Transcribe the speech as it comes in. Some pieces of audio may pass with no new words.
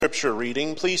scripture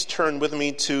reading, please turn with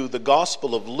me to the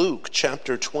Gospel of Luke,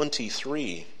 chapter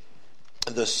 23.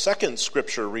 The second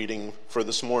scripture reading for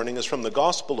this morning is from the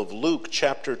Gospel of Luke,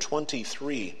 chapter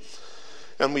 23.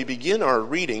 And we begin our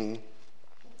reading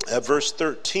at verse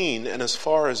 13 and as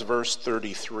far as verse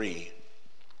 33.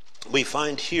 We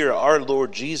find here our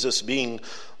Lord Jesus being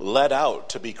led out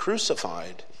to be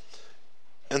crucified,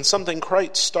 and something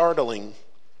quite startling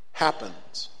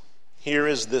happens. Here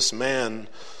is this man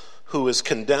who is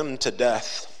condemned to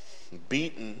death,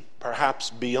 beaten, perhaps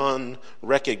beyond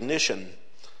recognition.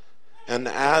 And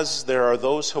as there are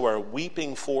those who are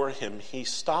weeping for him, he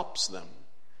stops them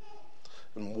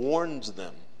and warns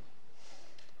them.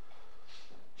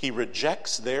 He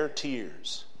rejects their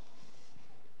tears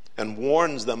and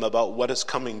warns them about what is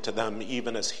coming to them,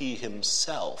 even as he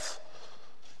himself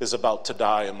is about to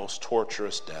die a most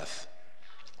torturous death.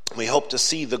 We hope to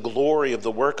see the glory of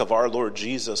the work of our Lord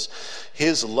Jesus,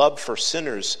 his love for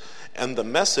sinners, and the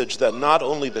message that not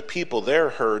only the people there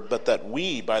heard, but that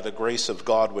we, by the grace of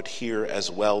God, would hear as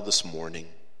well this morning.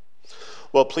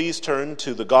 Well, please turn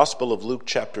to the Gospel of Luke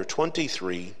chapter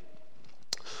 23,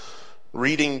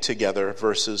 reading together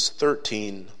verses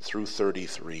 13 through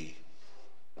 33.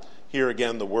 Hear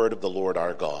again the word of the Lord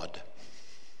our God.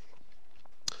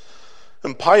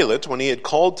 And Pilate, when he had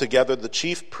called together the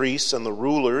chief priests and the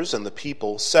rulers and the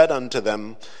people, said unto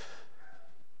them,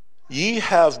 Ye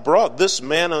have brought this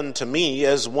man unto me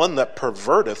as one that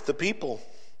perverteth the people.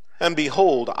 And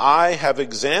behold, I have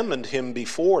examined him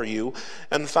before you,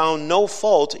 and found no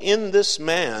fault in this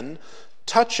man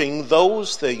touching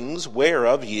those things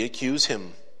whereof ye accuse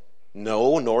him.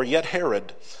 No, nor yet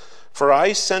Herod. For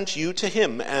I sent you to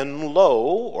him, and lo,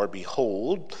 or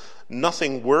behold,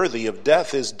 nothing worthy of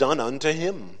death is done unto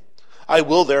him. I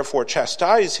will therefore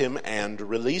chastise him and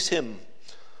release him.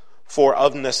 For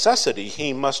of necessity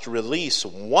he must release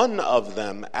one of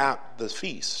them at the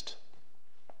feast.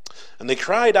 And they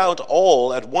cried out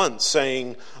all at once,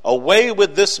 saying, Away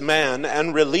with this man,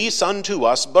 and release unto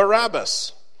us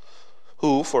Barabbas,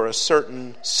 who for a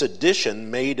certain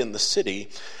sedition made in the city,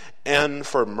 and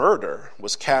for murder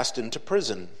was cast into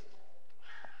prison.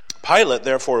 Pilate,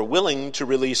 therefore, willing to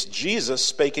release Jesus,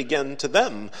 spake again to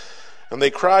them. And they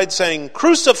cried, saying,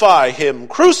 Crucify him,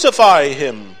 crucify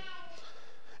him.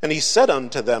 And he said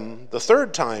unto them the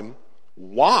third time,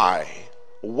 Why?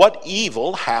 What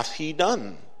evil hath he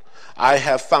done? I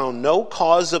have found no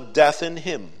cause of death in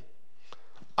him.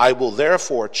 I will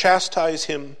therefore chastise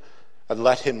him and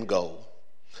let him go.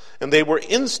 And they were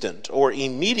instant or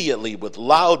immediately with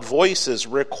loud voices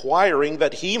requiring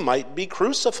that he might be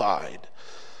crucified.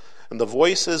 And the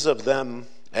voices of them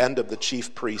and of the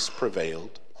chief priests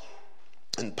prevailed.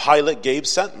 And Pilate gave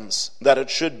sentence that it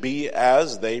should be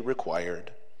as they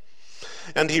required.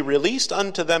 And he released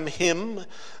unto them him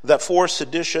that for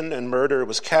sedition and murder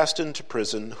was cast into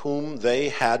prison, whom they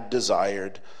had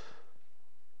desired.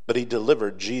 But he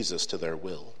delivered Jesus to their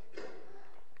will.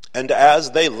 And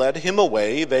as they led him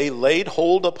away, they laid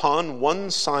hold upon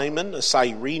one Simon, a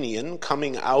Cyrenian,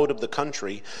 coming out of the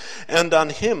country, and on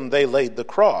him they laid the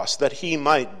cross, that he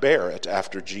might bear it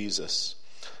after Jesus.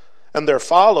 And there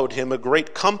followed him a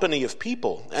great company of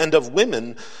people, and of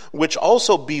women, which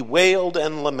also bewailed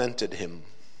and lamented him.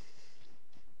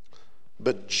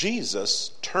 But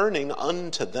Jesus, turning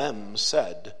unto them,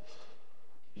 said,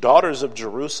 Daughters of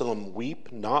Jerusalem, weep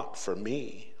not for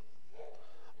me,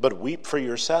 but weep for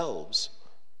yourselves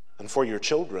and for your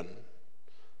children.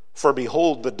 For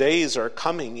behold, the days are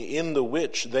coming in the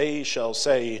which they shall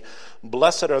say,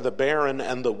 Blessed are the barren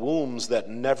and the wombs that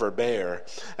never bear,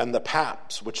 and the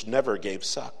paps which never gave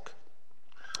suck.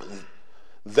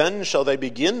 Then shall they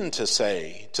begin to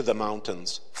say to the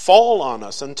mountains, Fall on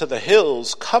us, and to the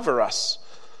hills, cover us.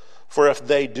 For if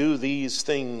they do these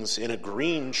things in a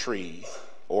green tree,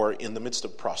 or in the midst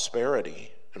of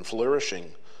prosperity and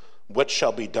flourishing, what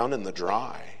shall be done in the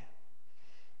dry?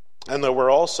 And there were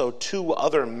also 2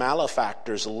 other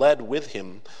malefactors led with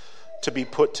him to be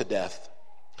put to death.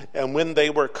 And when they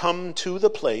were come to the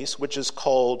place which is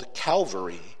called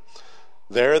Calvary,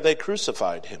 there they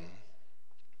crucified him.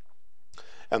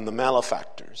 And the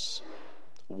malefactors,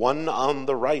 one on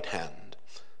the right hand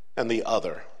and the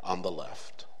other on the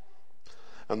left.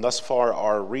 And thus far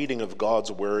our reading of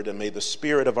God's word, and may the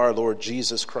Spirit of our Lord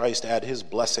Jesus Christ add his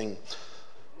blessing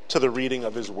to the reading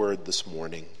of his word this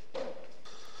morning.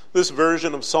 This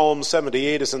version of Psalm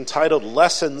 78 is entitled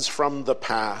Lessons from the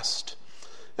Past,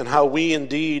 and how we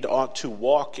indeed ought to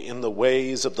walk in the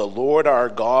ways of the Lord our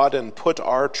God and put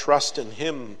our trust in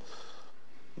him.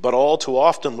 But all too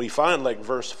often we find, like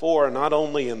verse 4, not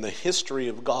only in the history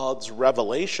of God's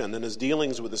revelation and his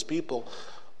dealings with his people,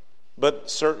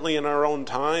 But certainly in our own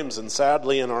times, and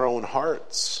sadly in our own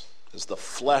hearts, as the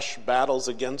flesh battles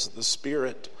against the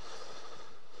spirit,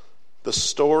 the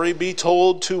story be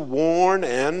told to warn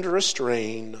and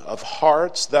restrain of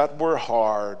hearts that were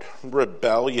hard,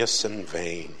 rebellious and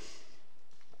vain,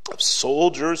 of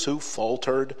soldiers who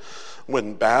faltered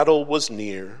when battle was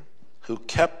near, who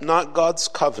kept not God's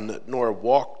covenant nor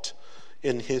walked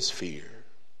in his fear.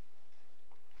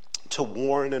 To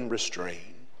warn and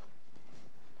restrain.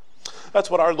 That's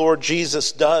what our Lord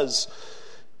Jesus does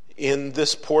in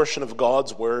this portion of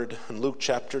God's word in Luke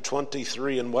chapter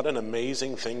 23, and what an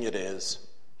amazing thing it is.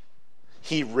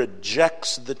 He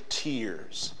rejects the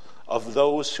tears of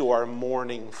those who are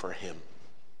mourning for him.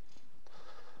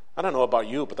 I don't know about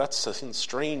you, but that's a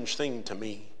strange thing to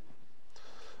me.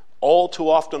 All too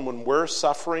often when we're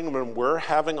suffering, when we're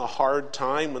having a hard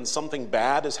time, when something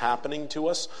bad is happening to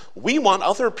us, we want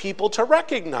other people to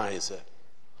recognize it.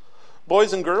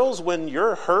 Boys and girls, when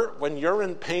you're hurt, when you're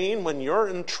in pain, when you're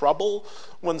in trouble,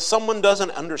 when someone doesn't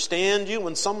understand you,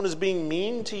 when someone is being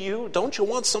mean to you, don't you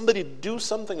want somebody to do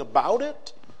something about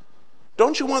it?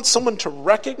 Don't you want someone to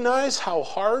recognize how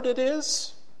hard it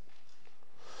is?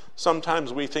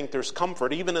 Sometimes we think there's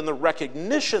comfort even in the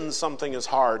recognition something is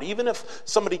hard, even if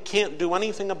somebody can't do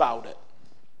anything about it.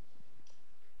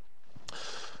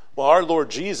 Well, our Lord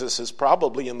Jesus is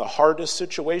probably in the hardest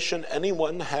situation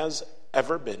anyone has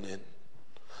ever been in.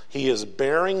 He is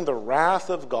bearing the wrath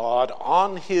of God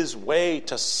on his way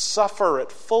to suffer it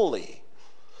fully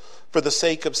for the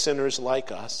sake of sinners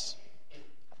like us.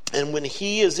 And when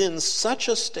he is in such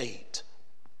a state,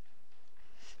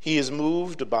 he is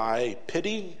moved by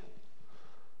pity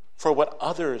for what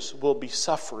others will be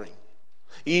suffering,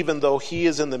 even though he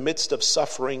is in the midst of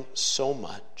suffering so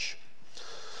much.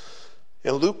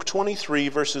 In Luke 23,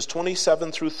 verses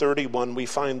 27 through 31, we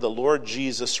find the Lord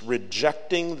Jesus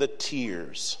rejecting the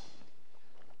tears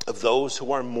of those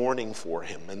who are mourning for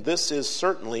him. And this is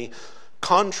certainly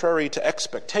contrary to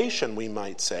expectation, we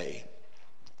might say,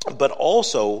 but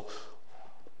also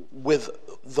with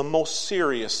the most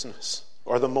seriousness,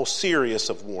 or the most serious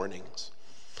of warnings.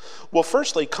 Well,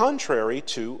 firstly, contrary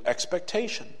to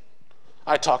expectation.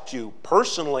 I talked to you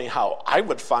personally how I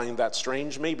would find that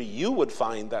strange. Maybe you would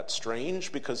find that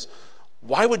strange, because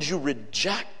why would you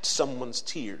reject someone's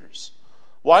tears?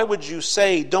 Why would you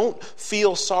say, don't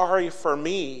feel sorry for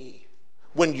me,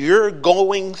 when you're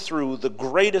going through the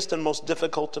greatest and most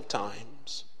difficult of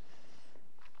times?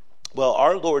 Well,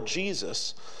 our Lord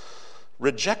Jesus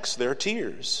rejects their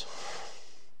tears.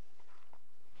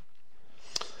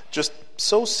 Just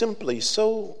so simply,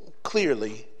 so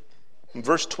clearly. In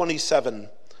verse 27,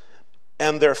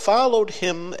 and there followed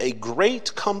him a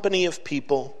great company of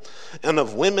people and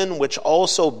of women, which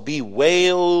also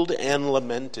bewailed and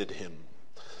lamented him.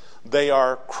 They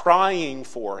are crying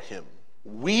for him,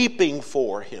 weeping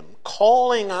for him,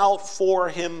 calling out for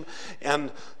him,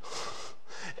 and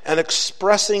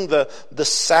expressing the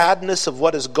sadness of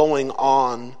what is going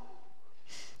on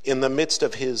in the midst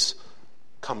of his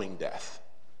coming death.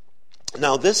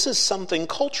 Now, this is something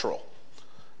cultural.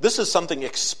 This is something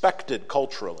expected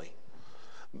culturally.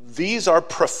 These are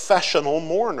professional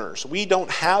mourners. We don't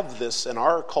have this in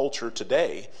our culture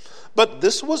today, but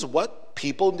this was what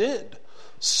people did.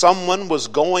 Someone was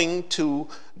going to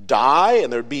die,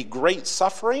 and there'd be great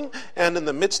suffering, and in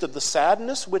the midst of the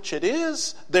sadness, which it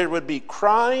is, there would be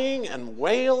crying and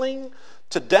wailing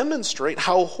to demonstrate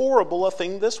how horrible a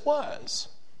thing this was.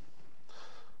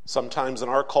 Sometimes in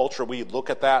our culture, we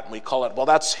look at that and we call it, well,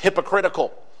 that's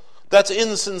hypocritical. That's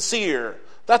insincere.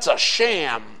 That's a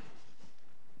sham.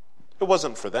 It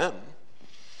wasn't for them.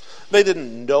 They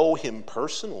didn't know him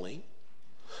personally.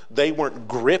 They weren't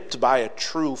gripped by a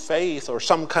true faith or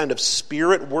some kind of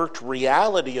spirit-worked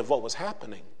reality of what was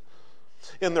happening.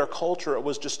 In their culture, it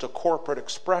was just a corporate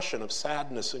expression of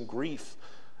sadness and grief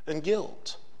and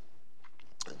guilt.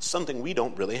 It's something we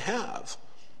don't really have.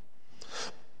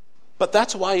 But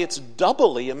that's why it's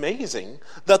doubly amazing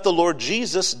that the Lord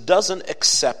Jesus doesn't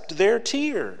accept their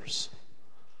tears.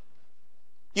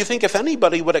 You think if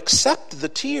anybody would accept the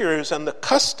tears and the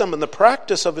custom and the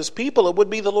practice of his people, it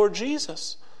would be the Lord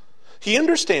Jesus. He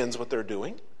understands what they're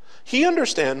doing. He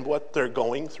understands what they're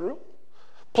going through.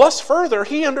 Plus further,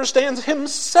 he understands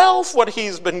himself what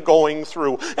he's been going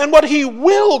through and what he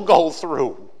will go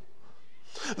through.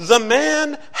 The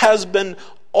man has been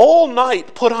all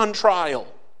night put on trial,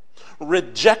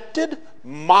 rejected,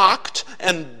 mocked,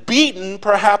 and beaten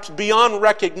perhaps beyond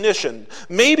recognition.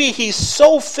 Maybe he's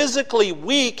so physically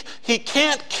weak he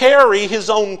can't carry his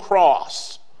own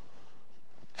cross.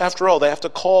 After all, they have to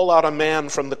call out a man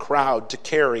from the crowd to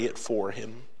carry it for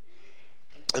him.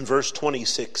 In verse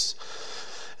 26,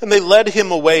 And they led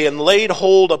him away and laid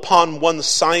hold upon one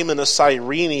Simon a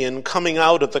Cyrenian coming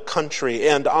out of the country,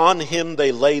 and on him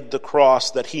they laid the cross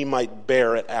that he might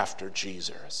bear it after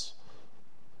Jesus.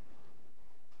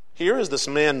 Here is this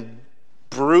man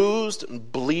bruised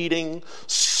and bleeding,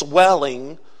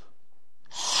 swelling,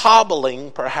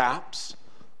 hobbling perhaps,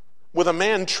 with a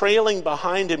man trailing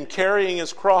behind him carrying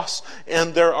his cross,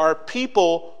 and there are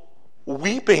people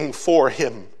weeping for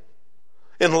him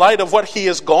in light of what he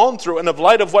has gone through and in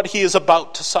light of what he is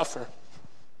about to suffer.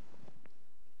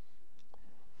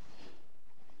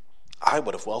 I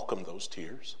would have welcomed those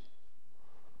tears.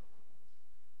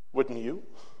 Wouldn't you?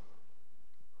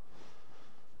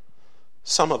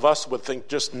 Some of us would think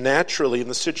just naturally in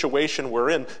the situation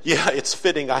we're in, yeah, it's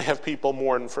fitting I have people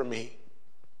mourn for me.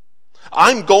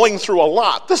 I'm going through a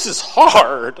lot. This is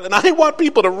hard, and I want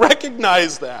people to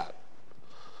recognize that.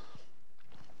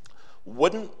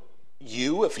 Wouldn't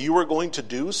you, if you were going to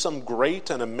do some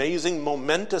great and amazing,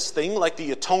 momentous thing like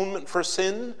the atonement for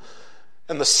sin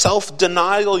and the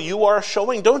self-denial you are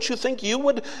showing, don't you think you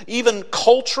would, even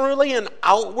culturally and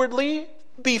outwardly,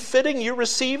 be fitting you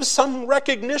receive some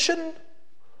recognition?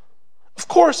 Of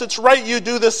course, it's right you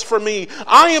do this for me.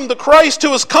 I am the Christ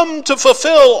who has come to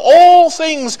fulfill all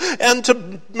things and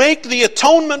to make the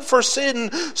atonement for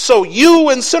sin, so you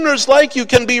and sinners like you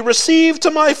can be received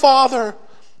to my Father.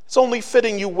 It's only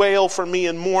fitting you wail for me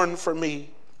and mourn for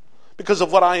me because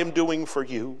of what I am doing for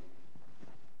you.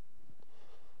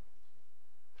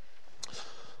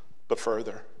 But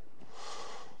further,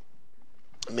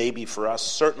 maybe for us,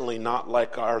 certainly not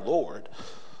like our Lord,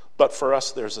 but for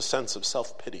us there's a sense of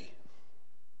self-pity.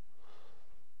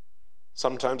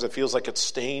 Sometimes it feels like it's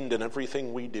stained in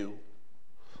everything we do.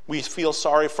 We feel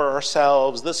sorry for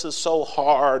ourselves. This is so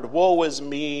hard. Woe is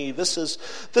me. This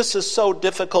is so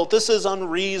difficult. This is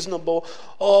unreasonable.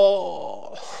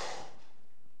 Oh.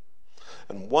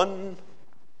 And one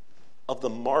of the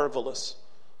marvelous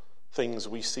things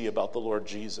we see about the Lord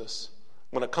Jesus,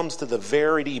 when it comes to the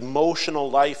varied emotional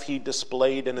life he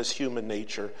displayed in his human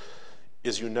nature,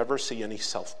 is you never see any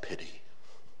self-pity.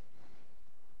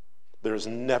 There is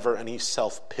never any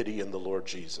self-pity in the Lord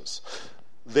Jesus.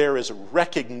 There is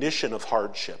recognition of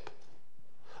hardship.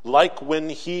 Like when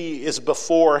he is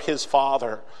before his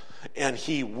Father and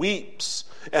he weeps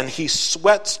and he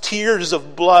sweats tears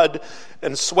of blood,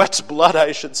 and sweats blood,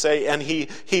 I should say, and he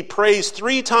prays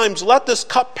 3 times, let this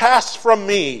cup pass from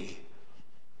me.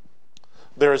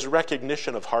 There is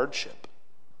recognition of hardship,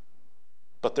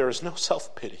 but there is no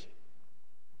self-pity.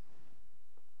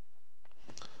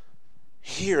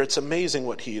 Here, it's amazing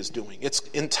what he is doing. It's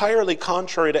entirely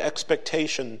contrary to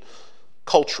expectation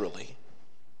culturally.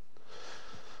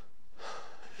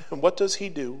 And what does he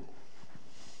do?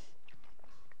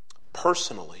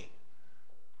 Personally,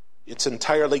 it's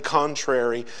entirely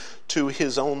contrary to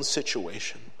his own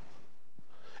situation.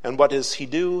 And what does he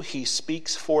do? He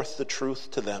speaks forth the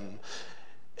truth to them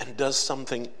and does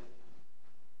something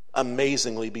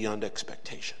amazingly beyond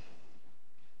expectation.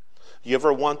 You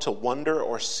ever want to wonder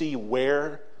or see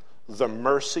where the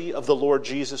mercy of the Lord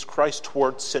Jesus Christ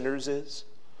towards sinners is?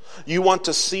 You want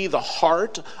to see the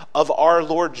heart of our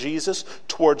Lord Jesus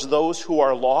towards those who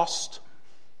are lost?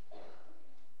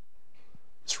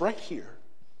 It's right here.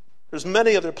 There's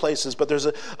many other places, but there's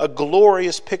a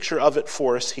glorious picture of it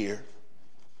for us here.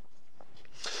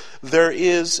 There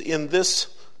is in this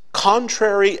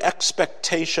contrary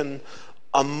expectation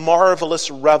a marvelous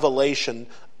revelation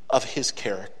of his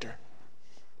character.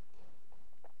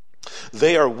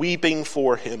 They are weeping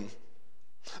for him.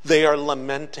 They are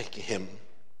lamenting him.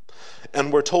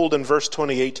 And we're told in verse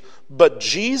 28, but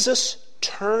Jesus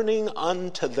turning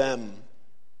unto them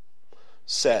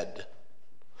said,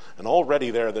 and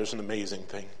already there's an amazing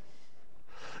thing.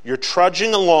 You're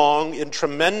trudging along in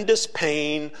tremendous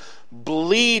pain,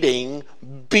 bleeding,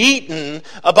 beaten,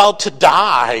 about to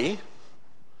die.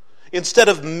 Instead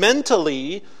of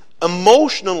mentally,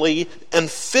 emotionally, and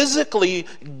physically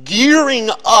gearing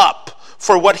up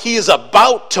for what he is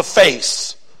about to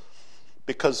face.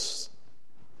 Because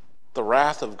the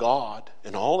wrath of God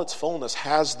in all its fullness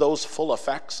has those full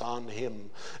effects on him,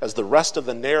 as the rest of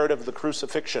the narrative of the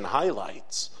crucifixion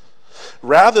highlights.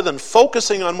 Rather than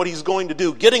focusing on what he's going to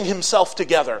do, getting himself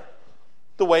together,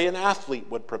 the way an athlete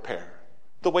would prepare,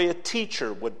 the way a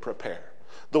teacher would prepare,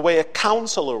 the way a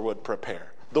counselor would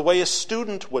prepare, the way a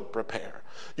student would prepare.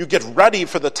 You get ready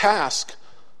for the task.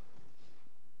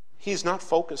 He's not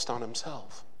focused on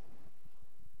himself.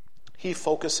 He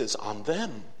focuses on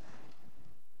them.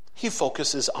 He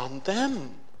focuses on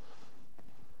them.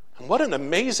 And what an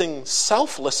amazing,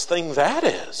 selfless thing that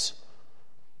is.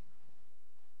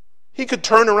 He could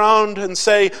turn around and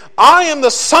say, I am the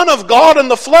Son of God in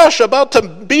the flesh, about to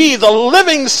be the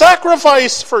living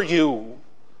sacrifice for you.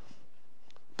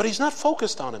 But he's not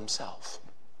focused on himself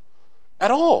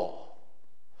at all.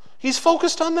 He's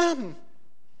focused on them.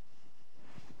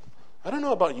 I don't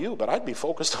know about you, but I'd be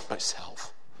focused on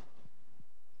myself.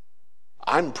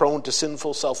 I'm prone to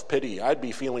sinful self-pity. I'd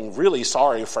be feeling really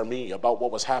sorry for me about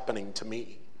what was happening to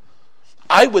me.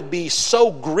 I would be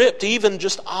so gripped, even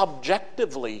just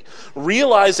objectively,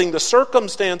 realizing the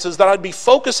circumstances, that I'd be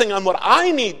focusing on what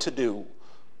I need to do.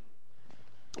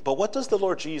 But what does the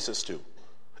Lord Jesus do?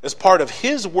 As part of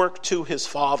his work to his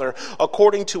Father,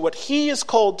 according to what he is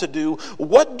called to do,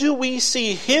 what do we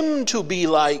see him to be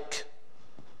like?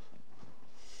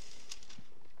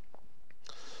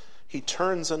 He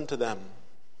turns unto them,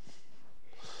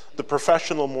 the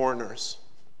professional mourners.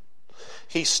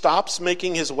 He stops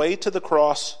making his way to the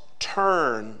cross,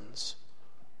 turns,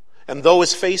 and though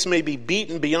his face may be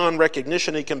beaten beyond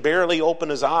recognition, he can barely open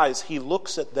his eyes, he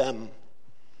looks at them.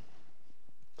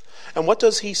 And what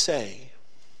does he say?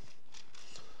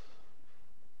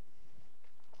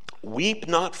 Weep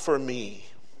not for me,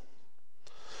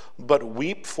 but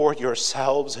weep for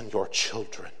yourselves and your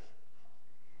children.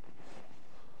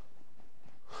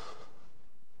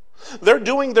 They're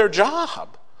doing their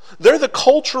job. They're the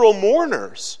cultural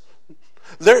mourners.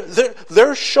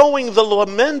 They're showing the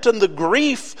lament and the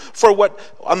grief for what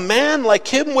a man like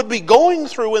him would be going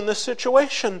through in this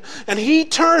situation. And he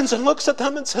turns and looks at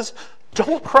them and says,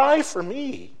 don't cry for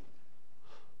me.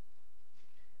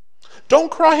 Don't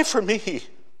cry for me.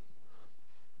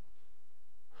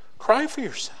 Cry for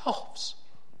yourselves.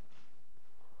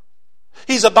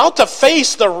 He's about to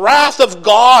face the wrath of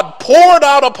God poured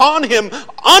out upon him,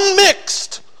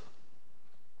 unmixed.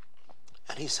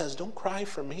 And he says, don't cry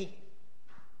for me.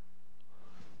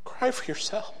 Cry for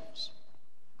yourselves.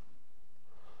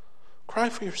 Cry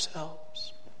for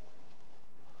yourselves.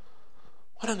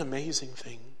 What an amazing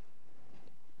thing.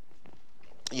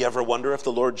 You ever wonder if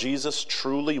the Lord Jesus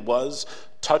truly was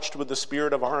touched with the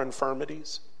spirit of our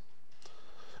infirmities?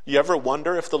 You ever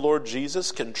wonder if the Lord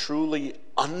Jesus can truly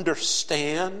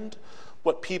understand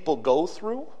what people go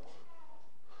through?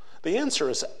 The answer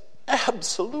is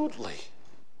absolutely.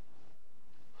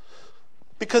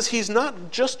 Because he's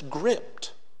not just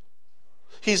gripped.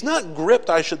 He's not gripped,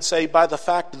 I should say, by the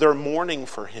fact they're mourning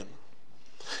for him.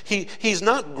 He's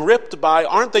not gripped by,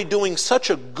 aren't they doing such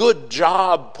a good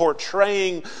job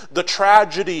portraying the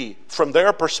tragedy from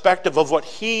their perspective of what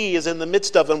he is in the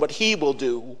midst of and what he will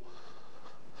do.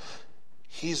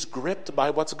 He's gripped by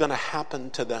what's going to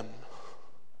happen to them.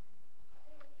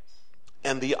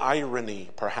 And the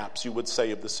irony, perhaps you would say,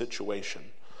 of the situation.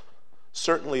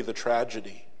 Certainly the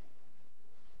tragedy.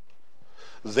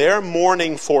 They're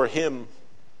mourning for him.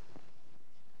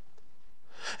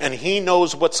 And he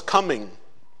knows what's coming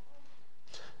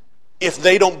if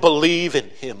they don't believe in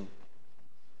him.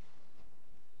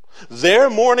 They're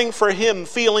mourning for him,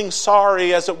 feeling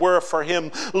sorry, as it were, for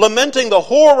him, lamenting the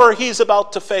horror he's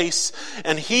about to face,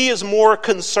 and he is more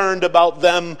concerned about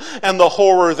them and the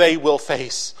horror they will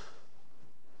face.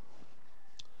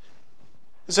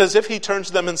 It's as if he turns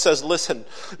to them and says, listen,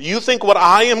 you think what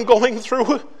I am going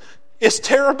through is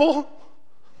terrible?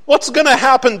 What's going to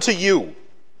happen to you?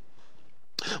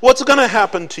 What's going to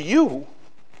happen to you?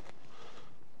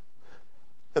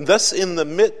 And thus, in the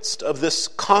midst of this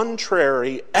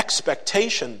contrary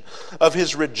expectation of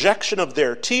his rejection of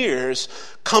their tears,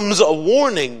 comes a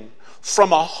warning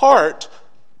from a heart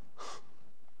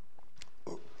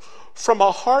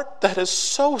that is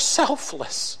so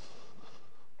selfless.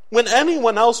 When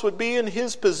anyone else would be in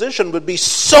his position, would be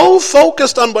so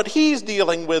focused on what he's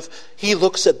dealing with, he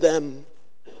looks at them.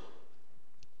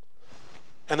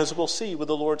 And as we'll see with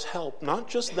the Lord's help, not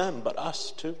just them, but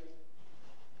us too.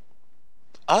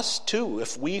 Us too,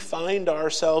 if we find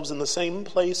ourselves in the same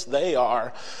place they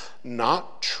are,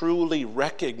 not truly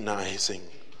recognizing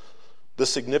the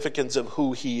significance of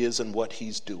who he is and what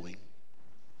he's doing.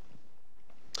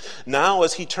 Now,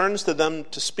 as he turns to them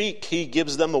to speak, he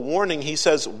gives them a warning. He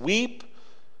says, weep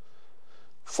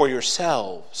for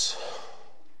yourselves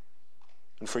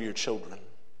and for your children.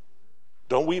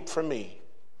 Don't weep for me.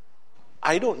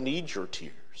 I don't need your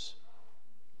tears.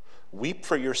 Weep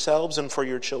for yourselves and for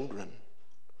your children.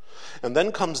 And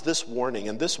then comes this warning,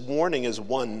 and this warning is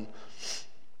one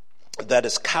that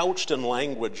is couched in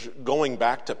language going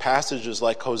back to passages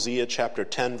like Hosea chapter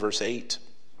 10, verse 8.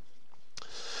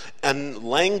 And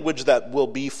language that will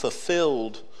be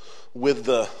fulfilled with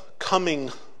the coming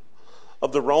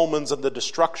of the Romans and the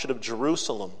destruction of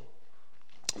Jerusalem.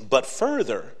 But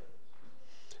further,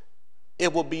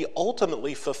 it will be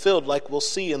ultimately fulfilled like we'll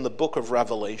see in the book of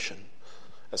Revelation.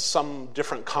 As some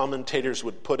different commentators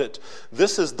would put it,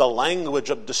 this is the language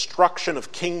of destruction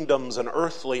of kingdoms and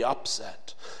earthly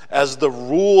upset, as the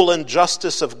rule and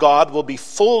justice of God will be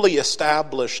fully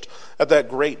established at that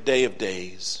great day of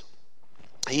days.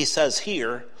 He says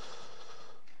here,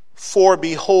 "For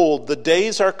behold, the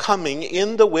days are coming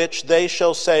in the which they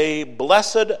shall say,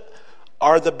 Blessed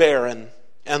are the barren,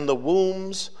 and the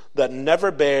wombs that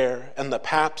never bare, and the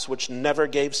paps which never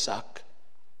gave suck.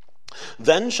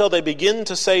 Then shall they begin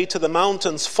to say to the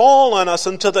mountains, Fall on us,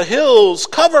 and to the hills,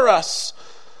 cover us.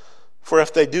 For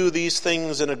if they do these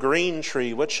things in a green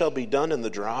tree, what shall be done in the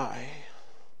dry?"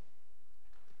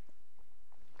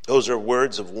 Those are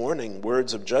words of warning,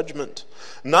 words of judgment,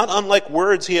 not unlike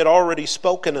words he had already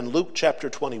spoken in Luke chapter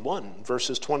 21,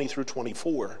 verses 20 through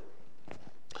 24.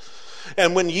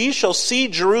 "And when ye shall see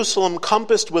Jerusalem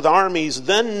compassed with armies,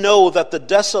 then know that the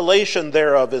desolation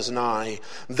thereof is nigh.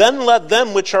 Then let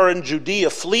them which are in Judea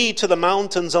flee to the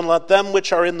mountains, and let them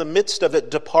which are in the midst of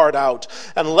it depart out.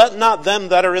 And let not them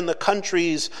that are in the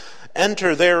countries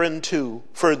enter thereinto.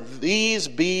 For these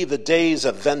be the days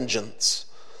of vengeance,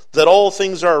 that all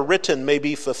things are written may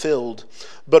be fulfilled.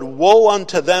 But woe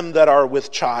unto them that are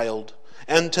with child,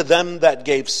 and to them that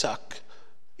gave suck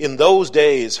in those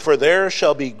days, for there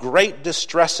shall be great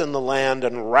distress in the land,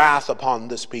 and wrath upon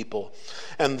this people.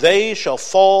 And they shall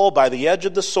fall by the edge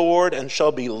of the sword, and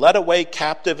shall be led away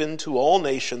captive into all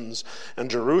nations. And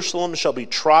Jerusalem shall be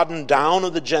trodden down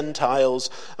of the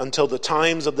Gentiles, until the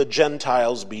times of the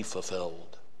Gentiles be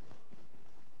fulfilled."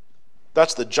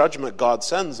 That's the judgment God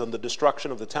sends on the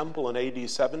destruction of the temple in AD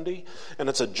 70. And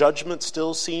it's a judgment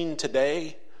still seen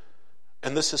today.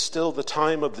 And this is still the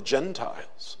time of the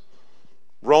Gentiles.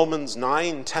 Romans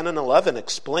 9, 10, and 11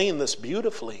 explain this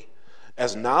beautifully.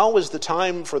 As now is the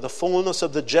time for the fullness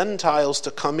of the Gentiles to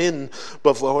come in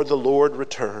before the Lord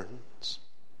returns.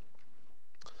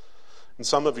 And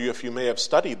some of you, if you may have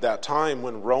studied that time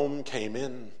when Rome came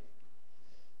in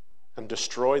and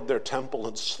destroyed their temple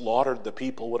and slaughtered the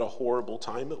people, what a horrible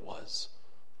time it was.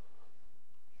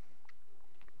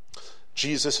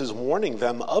 Jesus is warning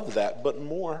them of that, but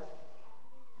more.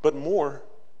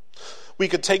 We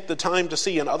could take the time to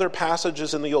see in other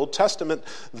passages in the Old Testament,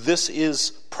 this is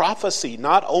prophecy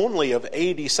not only of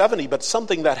AD 70, but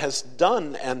something that has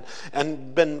done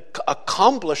and been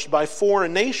accomplished by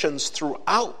foreign nations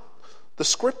throughout the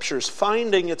Scriptures,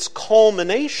 finding its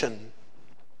culmination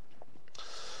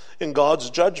in God's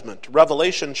judgment.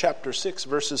 Revelation chapter 6,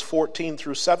 verses 14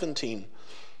 through 17.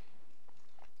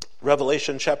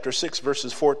 Revelation chapter 6,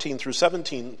 verses 14 through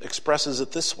 17 expresses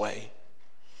it this way.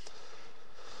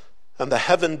 "And the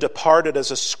heaven departed as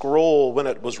a scroll when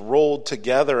it was rolled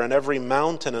together, and every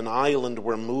mountain and island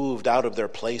were moved out of their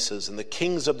places. And the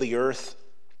kings of the earth,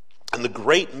 and the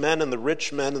great men, and the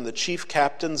rich men, and the chief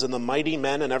captains, and the mighty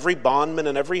men, and every bondman,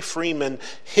 and every freeman,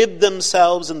 hid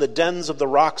themselves in the dens of the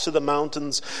rocks of the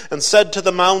mountains, and said to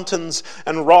the mountains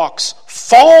and rocks,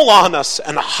 Fall on us,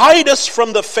 and hide us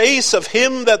from the face of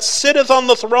him that sitteth on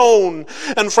the throne,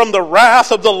 and from the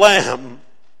wrath of the Lamb."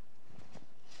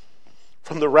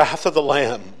 From the wrath of the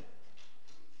Lamb.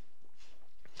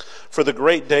 "For the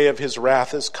great day of his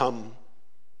wrath is come,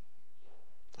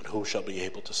 and who shall be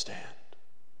able to stand?"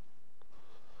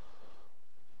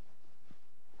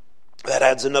 That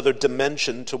adds another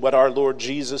dimension to what our Lord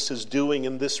Jesus is doing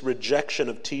in this rejection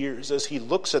of tears as he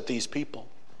looks at these people.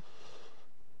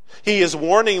 He is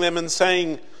warning them and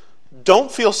saying,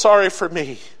 don't feel sorry for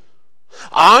me.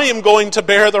 I am going to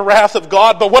bear the wrath of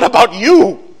God, but what about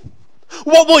you?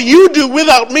 What will you do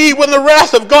without me when the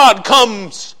wrath of God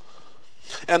comes?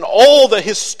 And all the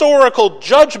historical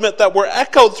judgment that were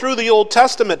echoed through the Old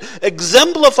Testament,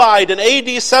 exemplified in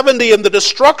AD 70 and the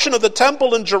destruction of the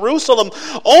temple in Jerusalem,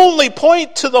 only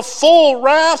point to the full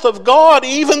wrath of God,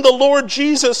 even the Lord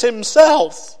Jesus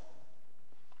himself,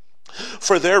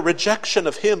 for their rejection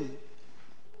of him.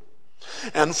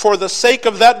 And for the sake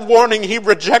of that warning, he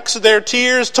rejects their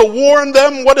tears to warn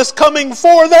them what is coming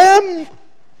for them.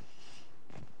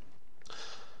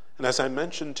 And as I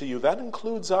mentioned to you, that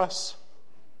includes us.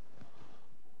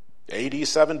 AD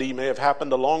 70 may have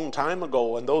happened a long time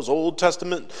ago, and those Old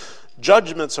Testament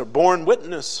judgments are borne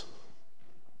witness.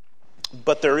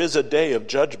 But there is a day of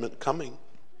judgment coming.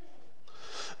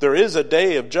 There is a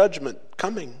day of judgment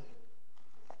coming.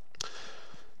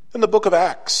 In the book of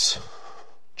Acts,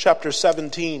 chapter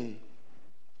 17,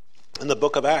 in the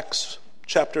book of Acts,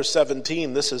 chapter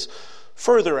 17, this is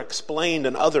further explained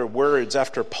in other words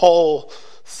after Paul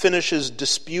finishes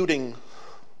disputing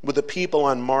with the people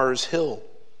on Mars Hill.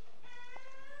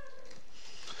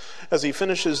 As he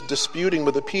finishes disputing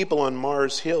with the people on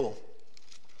Mars Hill,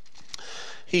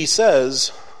 He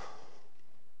says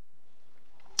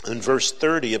in verse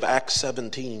 30 of Acts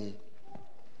 17,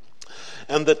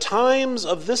 "And the times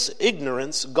of this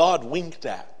ignorance God winked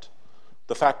at,"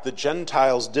 the fact that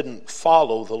Gentiles didn't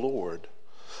follow the Lord,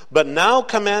 "but now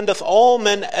commandeth all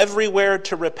men everywhere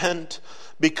to repent,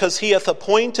 because he hath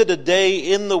appointed a day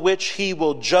in the which he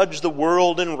will judge the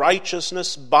world in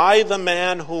righteousness by the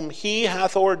man whom he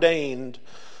hath ordained,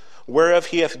 whereof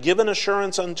he hath given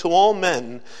assurance unto all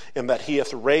men, in that he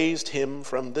hath raised him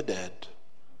from the dead."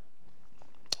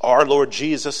 Our Lord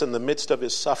Jesus, in the midst of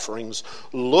his sufferings,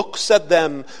 looks at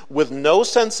them with no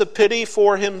sense of pity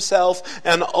for himself,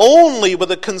 and only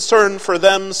with a concern for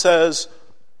them says,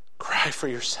 "Cry for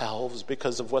yourselves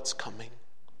because of what's coming.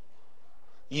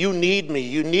 You need me.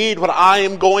 You need what I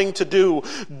am going to do.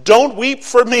 Don't weep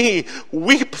for me.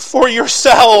 Weep for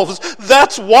yourselves.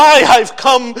 That's why I've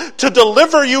come to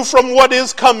deliver you from what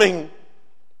is coming.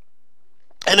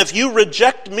 And if you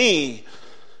reject me,"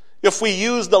 if we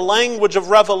use the language of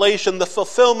Revelation, the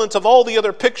fulfillment of all the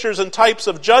other pictures and types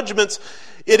of judgments,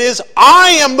 it is, I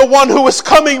am the one who is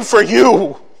coming for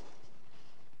you.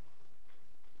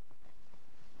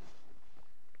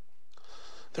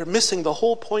 They're missing the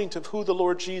whole point of who the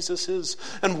Lord Jesus is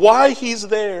and why he's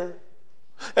there,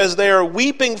 as they are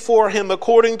weeping for him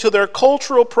according to their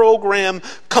cultural program,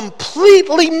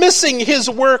 completely missing his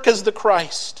work as the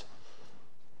Christ.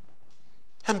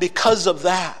 And because of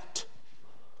that,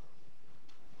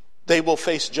 they will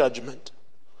face judgment,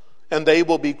 and they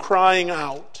will be crying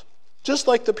out, just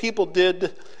like the people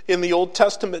did in the Old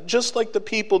Testament, just like the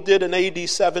people did in AD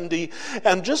 70,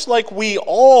 and just like we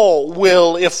all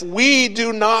will if we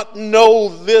do not know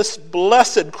this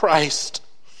blessed Christ,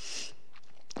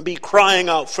 be crying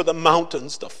out for the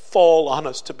mountains to fall on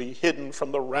us, to be hidden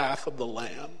from the wrath of the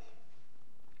Lamb.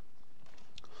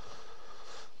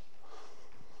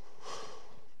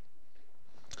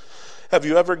 Have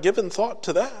you ever given thought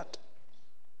to that?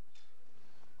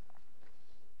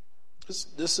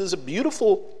 This is a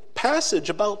beautiful passage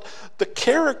about the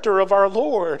character of our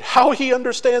Lord, how he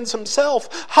understands himself,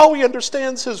 how he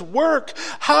understands his work,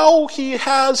 how he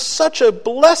has such a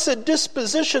blessed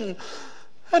disposition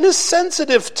and is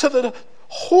sensitive to the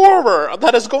horror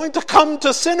that is going to come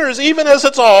to sinners, even as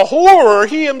it's a horror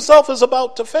he himself is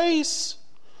about to face.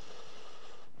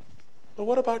 But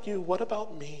what about you? What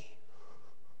about me?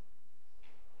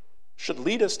 Should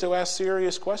lead us to ask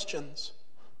serious questions.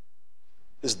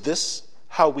 Is this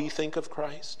how we think of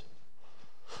Christ?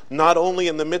 Not only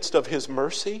in the midst of his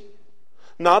mercy,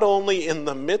 not only in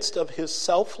the midst of his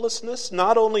selflessness,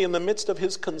 not only in the midst of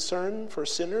his concern for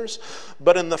sinners,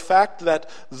 but in the fact that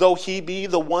though he be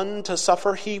the one to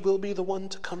suffer, he will be the one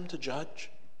to come to judge.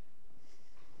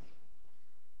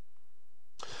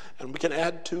 And we can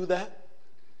add to that.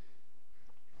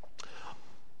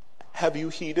 Have you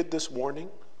heeded this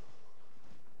warning?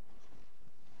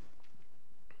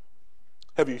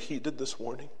 Have you heeded this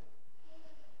warning?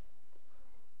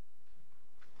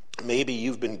 Maybe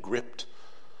you've been gripped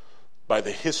by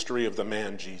the history of the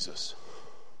man Jesus.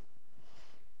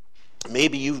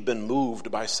 Maybe you've been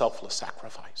moved by selfless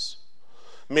sacrifice.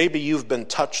 Maybe you've been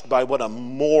touched by what a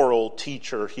moral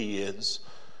teacher he is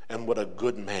and what a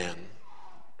good man.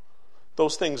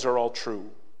 Those things are all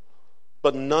true,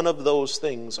 but none of those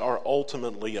things are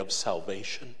ultimately of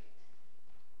salvation.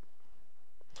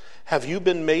 Have you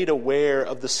been made aware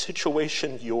of the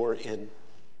situation you're in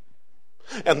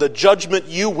and the judgment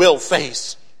you will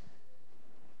face?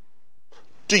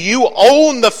 Do you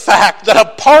own the fact that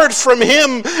apart from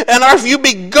him, and have you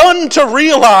begun to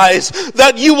realize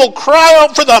that you will cry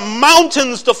out for the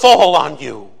mountains to fall on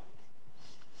you?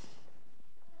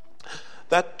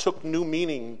 That took new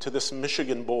meaning to this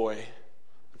Michigan boy.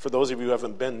 For those of you who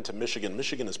haven't been to Michigan,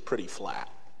 Michigan is pretty flat.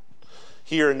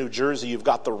 Here in New Jersey, you've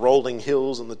got the rolling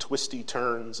hills and the twisty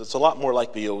turns. It's a lot more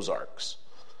like the Ozarks.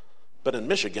 But in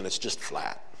Michigan, it's just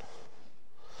flat.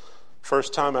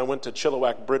 First time I went to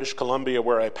Chilliwack, British Columbia,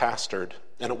 where I pastored,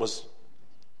 and it was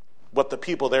what the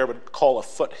people there would call a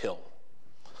foothill.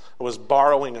 I was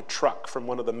borrowing a truck from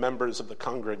one of the members of the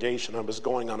congregation. I was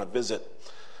going on a visit,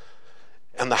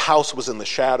 and the house was in the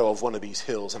shadow of one of these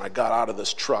hills, and I got out of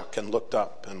this truck and looked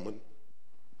up, and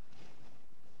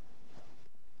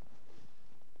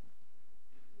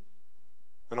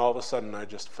all of a sudden, I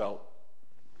just felt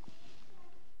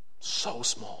so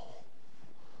small.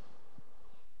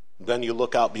 Then you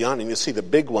look out beyond and you see the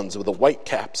big ones with the white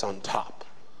caps on top.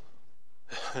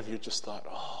 And you just thought,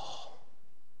 oh,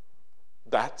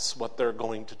 that's what they're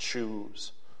going to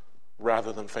choose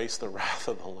rather than face the wrath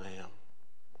of the Lamb.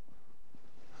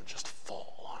 And just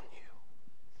fall on you,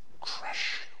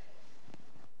 crush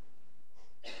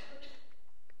you.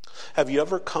 Have you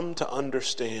ever come to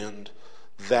understand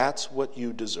that's what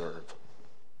you deserve?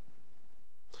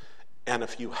 And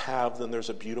if you have, then there's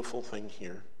a beautiful thing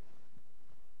here.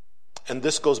 And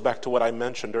this goes back to what I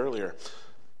mentioned earlier.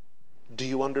 Do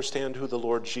you understand who the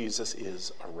Lord Jesus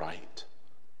is aright?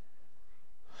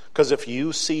 Because if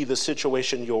you see the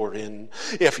situation you're in,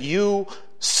 if you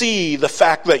see the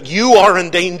fact that you are in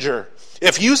danger,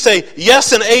 if you say,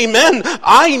 yes and amen,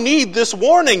 I need this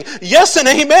warning. Yes and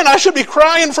amen, I should be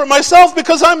crying for myself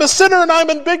because I'm a sinner and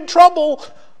I'm in big trouble.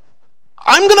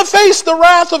 I'm going to face the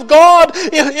wrath of God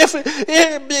if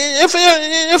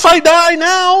I die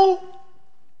now.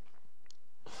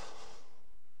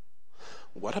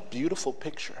 What a beautiful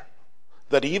picture.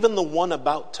 That even the one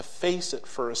about to face it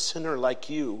for a sinner like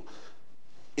you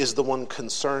is the one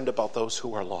concerned about those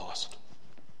who are lost.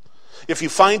 If you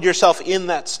find yourself in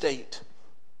that state,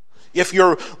 if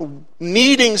you're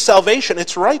needing salvation,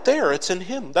 it's right there. It's in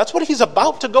Him. That's what He's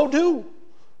about to go do.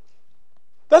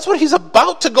 That's what He's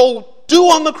about to go do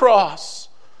on the cross.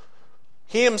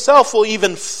 He Himself will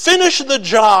even finish the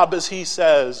job, as He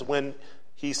says, when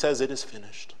He says it is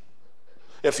finished.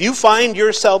 If you find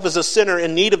yourself as a sinner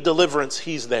in need of deliverance,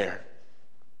 He's there.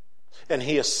 And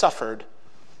He has suffered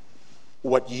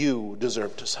what you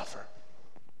deserve to suffer.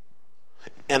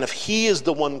 And if He is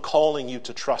the one calling you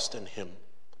to trust in Him,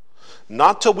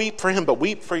 not to weep for Him, but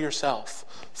weep for yourself,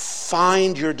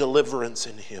 find your deliverance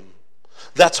in Him.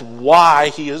 That's why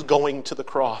He is going to the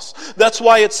cross. That's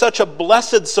why it's such a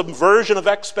blessed subversion of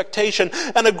expectation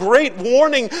and a great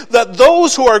warning that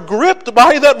those who are gripped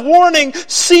by that warning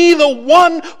see the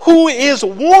one who is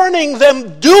warning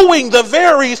them doing the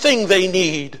very thing they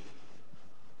need.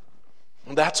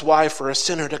 And that's why for a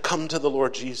sinner to come to the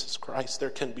Lord Jesus Christ, there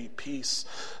can be peace,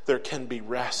 there can be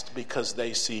rest, because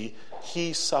they see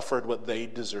He suffered what they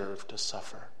deserve to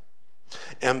suffer.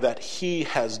 And that He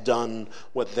has done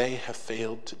what they have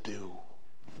failed to do.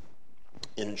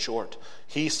 In short,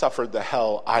 He suffered the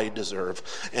hell I deserve,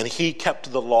 and He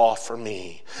kept the law for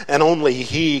me, and only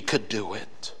He could do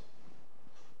it.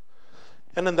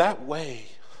 And in that way,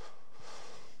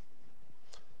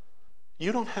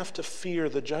 you don't have to fear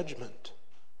the judgment,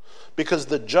 because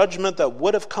the judgment that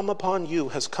would have come upon you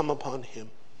has come upon Him.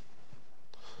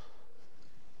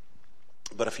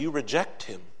 But if you reject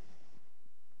Him,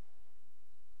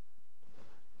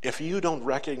 if you don't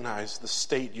recognize the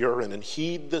state you're in and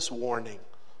heed this warning,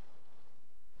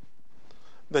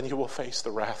 then you will face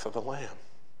the wrath of the Lamb.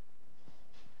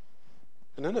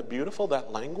 And isn't it beautiful,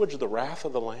 that language, the wrath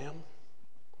of the Lamb?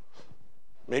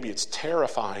 Maybe it's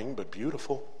terrifying, but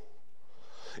beautiful.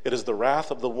 It is the wrath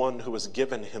of the one who has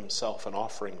given Himself an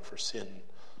offering for sin.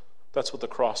 That's what the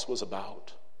cross was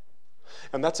about.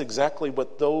 And that's exactly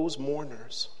what those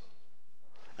mourners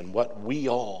and what we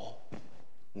all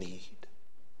need.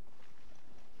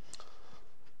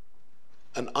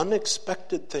 An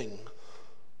unexpected thing,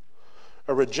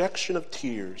 a rejection of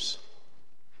tears,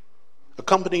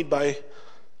 accompanied by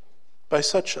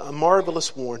such a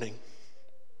marvelous warning,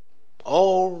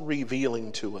 all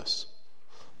revealing to us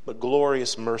the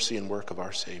glorious mercy and work of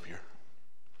our Savior.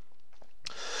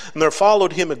 And there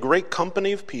followed Him a great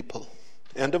company of people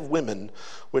and of women,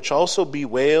 which also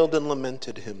bewailed and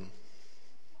lamented Him.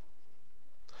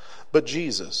 But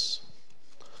Jesus,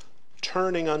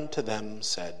 turning unto them,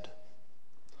 said,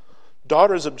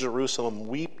 Daughters of Jerusalem,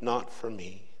 weep not for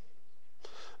me,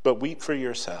 but weep for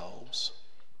yourselves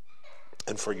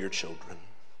and for your children.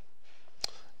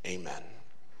 Amen.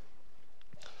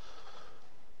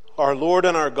 Our Lord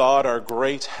and our God, our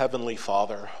great Heavenly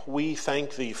Father, we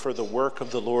thank Thee for the work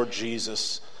of the Lord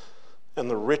Jesus and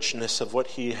the richness of what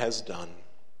He has done.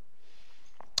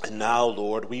 And now,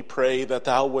 Lord, we pray that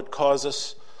Thou would cause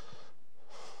us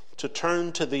to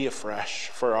turn to Thee afresh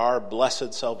for our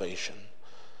blessed salvation.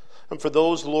 And for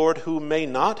those, Lord, who may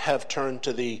not have turned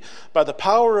to Thee, by the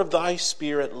power of Thy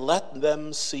Spirit, let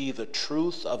them see the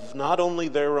truth of not only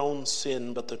their own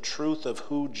sin, but the truth of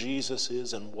who Jesus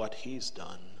is and what He's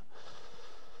done.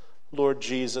 Lord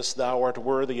Jesus, Thou art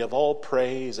worthy of all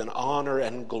praise and honor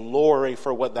and glory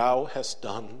for what Thou hast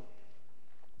done.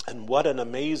 And what an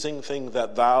amazing thing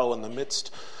that Thou, in the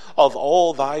midst of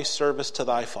all Thy service to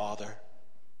Thy Father,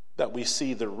 that we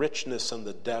see the richness and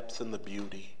the depth and the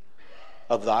beauty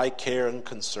of Thy care and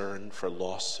concern for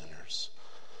lost sinners.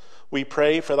 We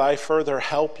pray for Thy further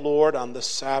help, Lord, on the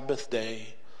Sabbath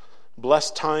day.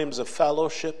 Blessed times of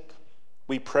fellowship.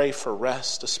 We pray for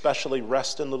rest, especially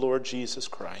rest in the Lord Jesus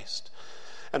Christ.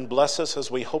 And bless us as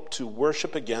we hope to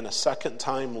worship again a second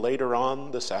time later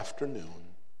on this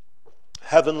afternoon.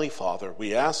 Heavenly Father,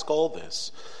 we ask all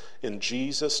this in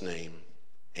Jesus' name.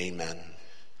 Amen.